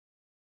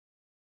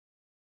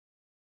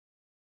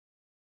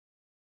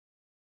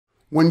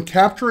When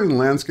capturing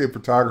landscape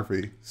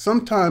photography,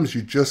 sometimes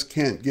you just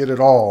can't get it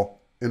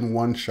all in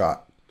one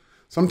shot.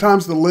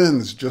 Sometimes the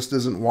lens just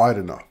isn't wide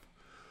enough.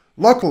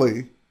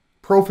 Luckily,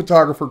 pro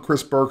photographer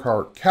Chris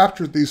Burkhart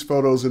captured these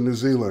photos in New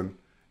Zealand,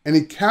 and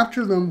he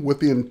captured them with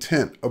the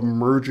intent of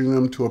merging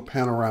them to a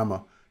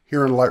panorama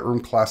here in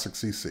Lightroom Classic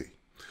CC.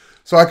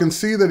 So I can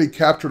see that he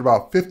captured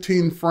about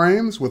 15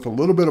 frames with a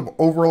little bit of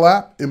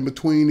overlap in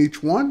between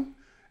each one.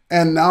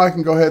 And now I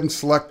can go ahead and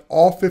select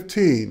all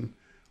 15,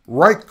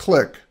 right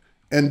click,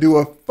 and do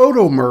a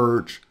photo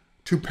merge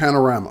to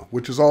panorama,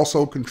 which is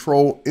also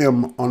Control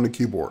M on the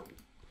keyboard.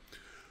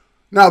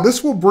 Now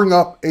this will bring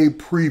up a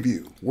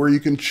preview where you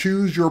can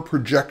choose your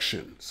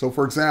projection. So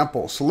for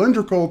example,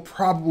 cylindrical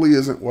probably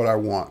isn't what I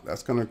want.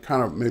 That's going to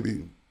kind of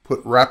maybe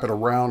wrap it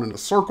around in a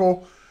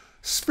circle.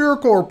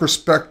 Spherical or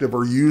perspective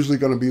are usually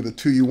going to be the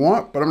two you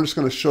want, but I'm just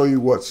going to show you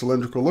what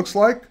cylindrical looks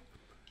like,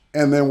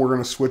 and then we're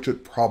going to switch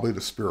it probably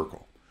to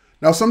spherical.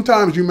 Now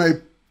sometimes you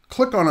may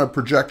click on a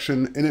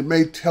projection and it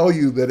may tell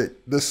you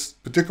that this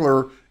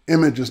particular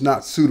image is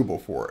not suitable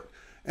for it.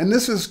 And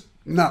this is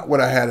not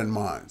what I had in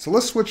mind. So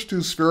let's switch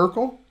to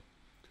spherical,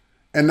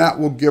 and that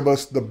will give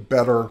us the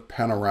better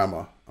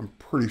panorama. I'm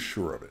pretty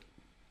sure of it.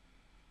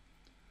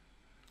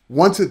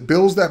 Once it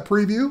builds that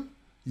preview,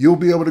 you'll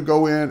be able to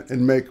go in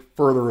and make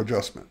further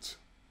adjustments.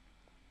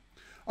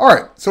 All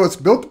right, so it's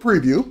built the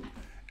preview,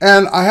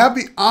 and I have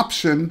the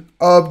option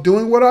of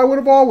doing what I would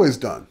have always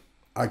done.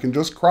 I can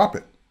just crop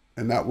it,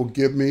 and that will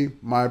give me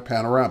my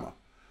panorama.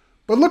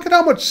 But look at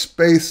how much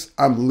space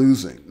I'm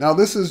losing. Now,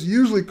 this is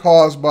usually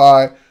caused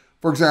by,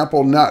 for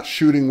example, not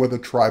shooting with a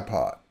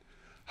tripod.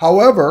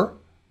 However,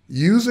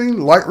 using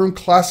Lightroom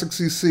Classic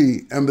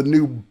CC and the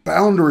new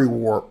boundary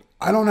warp,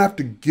 I don't have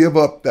to give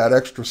up that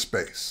extra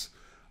space.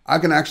 I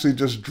can actually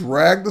just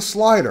drag the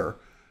slider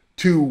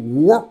to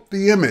warp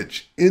the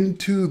image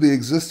into the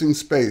existing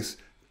space,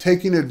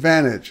 taking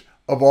advantage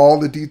of all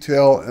the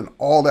detail and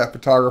all that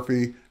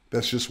photography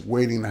that's just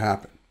waiting to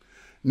happen.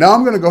 Now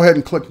I'm going to go ahead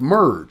and click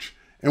Merge.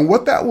 And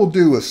what that will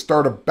do is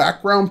start a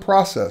background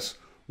process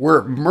where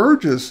it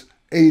merges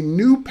a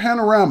new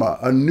panorama,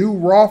 a new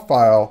raw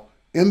file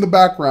in the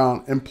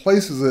background, and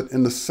places it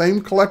in the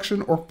same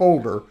collection or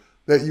folder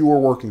that you were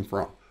working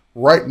from,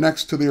 right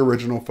next to the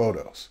original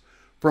photos.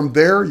 From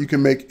there, you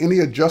can make any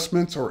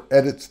adjustments or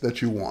edits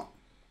that you want.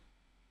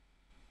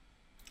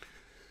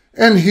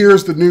 And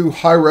here's the new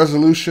high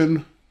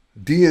resolution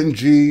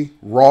DNG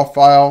raw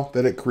file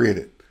that it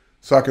created.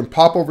 So I can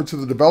pop over to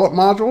the develop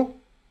module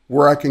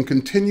where I can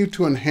continue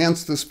to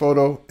enhance this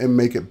photo and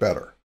make it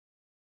better.